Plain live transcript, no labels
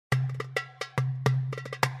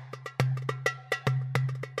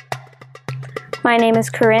My name is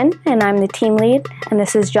Corinne, and I'm the team lead, and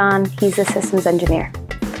this is John, he's the systems engineer.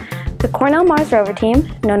 The Cornell Mars Rover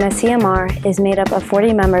team, known as CMR, is made up of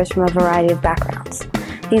 40 members from a variety of backgrounds.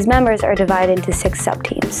 These members are divided into 6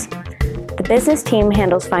 sub-teams. The business team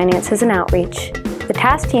handles finances and outreach. The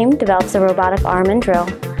task team develops the robotic arm and drill.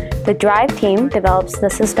 The drive team develops the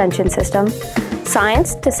suspension system.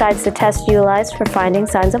 Science decides the tests utilized for finding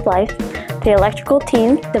signs of life. The electrical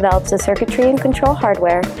team develops the circuitry and control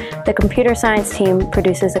hardware. The computer science team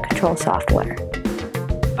produces the control software.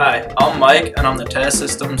 Hi, I'm Mike and I'm the Task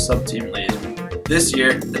System Sub-Team Lead. This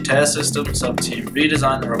year, the Task System Sub-Team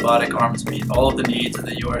redesigned the robotic arm to meet all of the needs of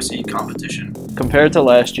the URC competition. Compared to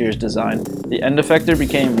last year's design, the end effector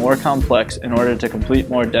became more complex in order to complete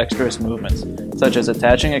more dexterous movements, such as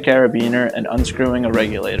attaching a carabiner and unscrewing a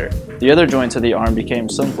regulator. The other joints of the arm became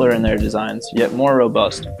simpler in their designs, yet more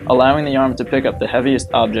robust, allowing the arm to pick up the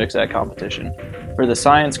heaviest objects at competition. For the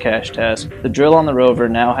science cache task, the drill on the rover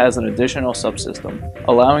now has an additional subsystem,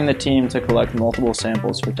 allowing the team to collect multiple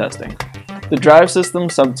samples for testing. The drive system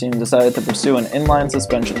sub-team decided to pursue an inline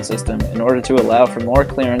suspension system in order to allow for more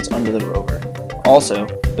clearance under the rover. Also,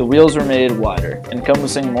 the wheels were made wider,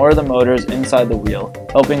 encompassing more of the motors inside the wheel,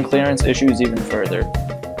 helping clearance issues even further.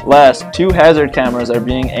 Last, 2 hazard cameras are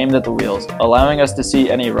being aimed at the wheels, allowing us to see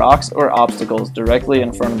any rocks or obstacles directly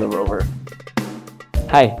in front of the rover.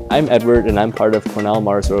 Hi, I'm Edward and I'm part of Cornell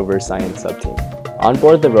Mars Rover Science Sub-Team. On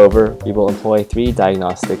board the rover, we will employ 3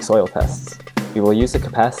 diagnostic soil tests. We will use a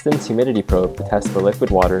capacitance humidity probe to test for liquid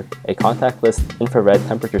water, a contactless infrared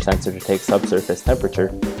temperature sensor to take subsurface temperature,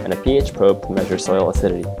 and a pH probe to measure soil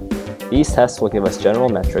acidity. These tests will give us general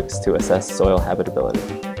metrics to assess soil habitability.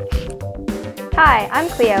 Hi, I'm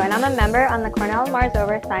Cleo and I'm a member on the Cornell Mars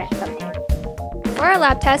Rover Science Sub-Team. For our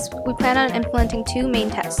lab tests, we plan on implementing 2 main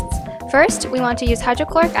tests. First, we want to use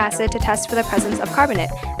hydrochloric acid to test for the presence of carbonate,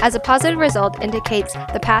 as a positive result indicates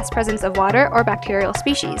the past presence of water or bacterial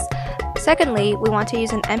species. Secondly, we want to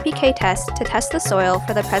use an NPK test to test the soil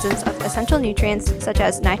for the presence of essential nutrients such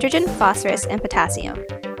as nitrogen, phosphorus, and potassium.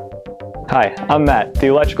 Hi, I'm Matt, the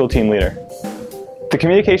electrical team leader. The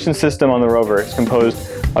communication system on the rover is composed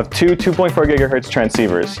of 2 2.4 GHz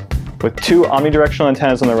transceivers, with 2 omnidirectional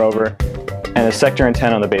antennas on the rover and a sector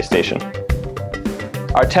antenna on the base station.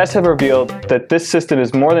 Our tests have revealed that this system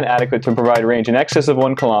is more than adequate to provide range in excess of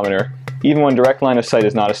 1 kilometer, even when direct line of sight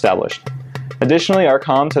is not established. Additionally, our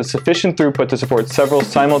comms have sufficient throughput to support several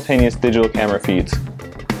simultaneous digital camera feeds.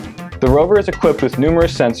 The rover is equipped with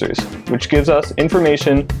numerous sensors, which gives us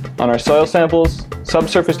information on our soil samples,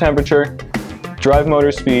 subsurface temperature, drive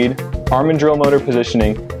motor speed, arm and drill motor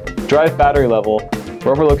positioning, drive battery level,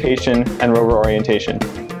 rover location, and rover orientation.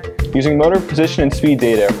 Using motor position and speed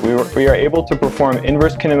data, we are able to perform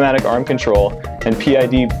inverse kinematic arm control and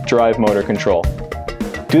PID drive motor control.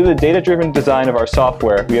 Due to the data-driven design of our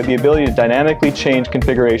software, we have the ability to dynamically change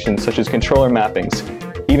configurations such as controller mappings,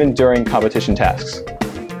 even during competition tasks.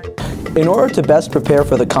 In order to best prepare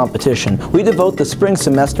for the competition, we devote the spring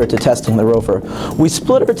semester to testing the rover. We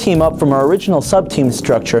split our team up from our original sub-team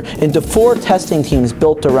structure into 4 testing teams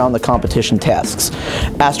built around the competition tasks: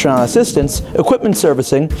 astronaut assistance, equipment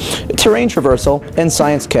servicing, terrain traversal, and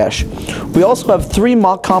science cache. We also have 3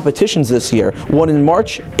 mock competitions this year, one in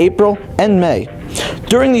March, April, and May.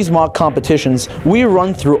 During these mock competitions, we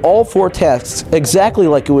run through all 4 tasks exactly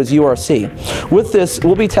like it was URC. With this,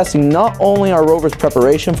 we'll be testing not only our rover's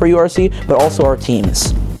preparation for URC, but also our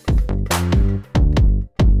teams.